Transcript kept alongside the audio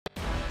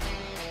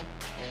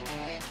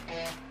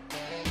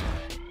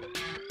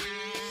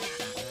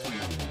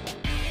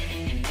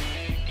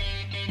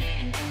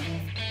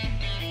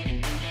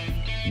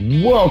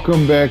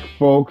Welcome back,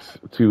 folks,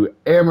 to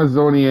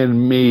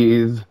Amazonian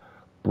Maze,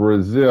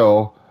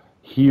 Brazil,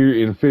 here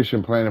in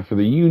Fishing Planet for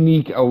the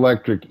unique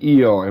electric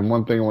eel. And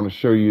one thing I want to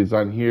show you is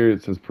on here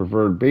it says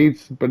preferred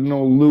baits, but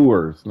no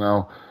lures.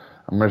 Now,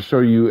 I'm going to show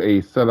you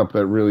a setup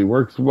that really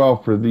works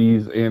well for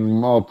these in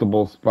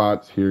multiple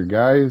spots here,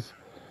 guys.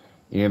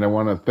 And I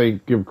want to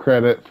give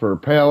credit for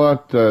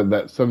Pallet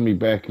that sent me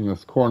back in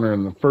this corner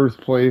in the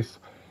first place.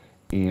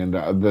 And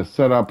the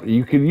setup,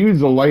 you can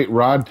use a light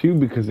rod too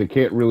because they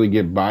can't really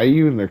get by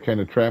you and they're kind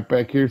of trapped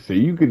back here. So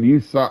you could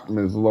use something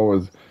as low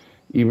as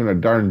even a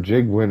darn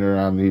jig winner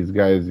on these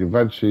guys.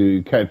 Eventually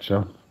you catch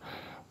them.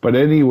 But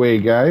anyway,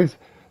 guys,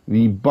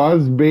 the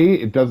buzz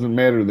bait, it doesn't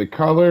matter the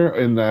color,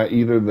 and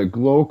either the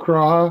glow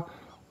craw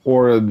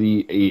or a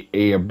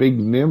big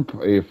nymph,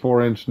 a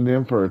 4-inch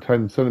nymph or a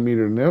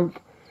 10-centimeter nymph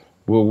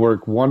will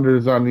work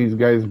wonders on these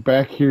guys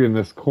back here in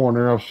this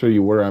corner. I'll show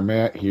you where I'm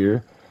at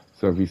here.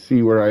 So if you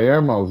see where I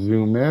am, I'll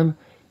zoom in.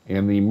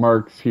 And the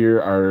marks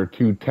here are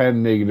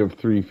 210, negative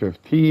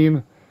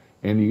 315.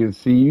 And you can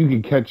see you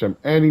can catch them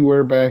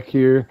anywhere back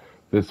here,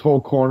 this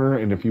whole corner.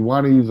 And if you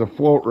want to use a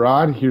float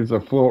rod, here's a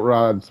float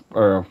rod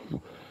or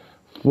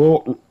a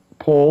float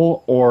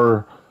pole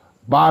or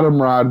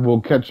bottom rod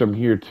will catch them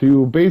here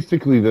too.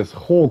 Basically, this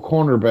whole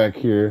corner back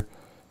here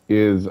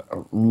is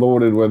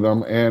loaded with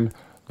them. And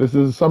this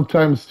is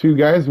sometimes too,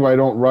 guys, why I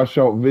don't rush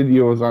out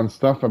videos on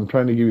stuff. I'm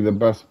trying to give you the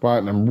best spot,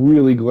 and I'm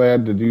really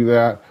glad to do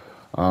that.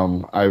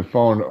 I've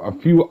found a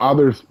few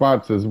other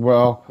spots as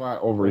well.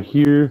 Over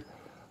here,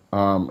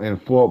 and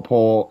float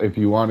pole, if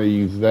you want to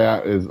use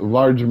that, is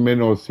large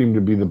minnows seem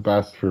to be the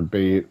best for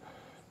bait.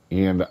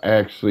 And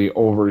actually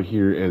over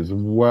here as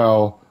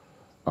well,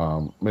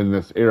 in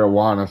this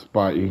arowana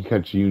spot, you can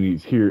catch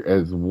unis here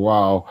as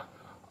well.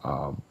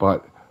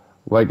 But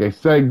like I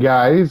said,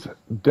 guys,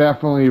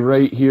 definitely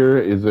right here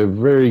is a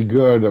very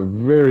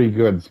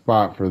good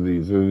spot for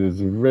these. It is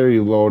very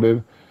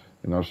loaded,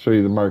 and I'll show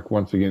you the mark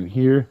once again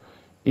here.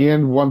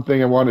 And one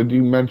thing I want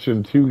to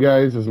mention too,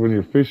 guys, is when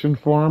you're fishing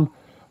for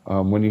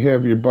them, when you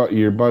have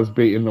your buzz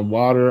bait in the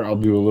water, I'll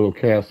do a little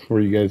cast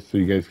for you guys so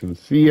you guys can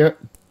see it.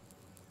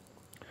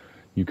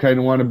 You kind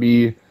of want to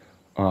be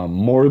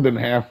more than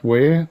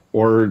halfway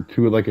or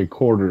to like a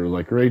quarter.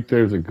 Like right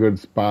there's a good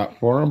spot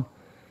for them.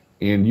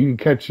 And you can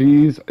catch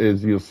these,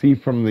 as you'll see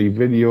from the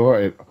video,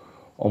 at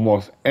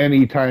almost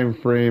any time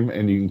frame,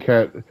 and you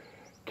can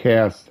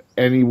cast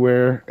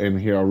anywhere. And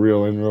here, I'll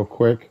reel in real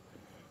quick.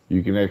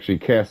 You can actually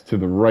cast to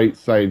the right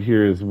side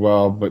here as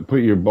well, but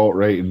put your boat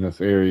right in this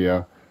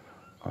area.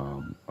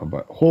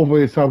 But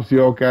hopefully this helps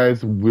you out,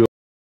 guys.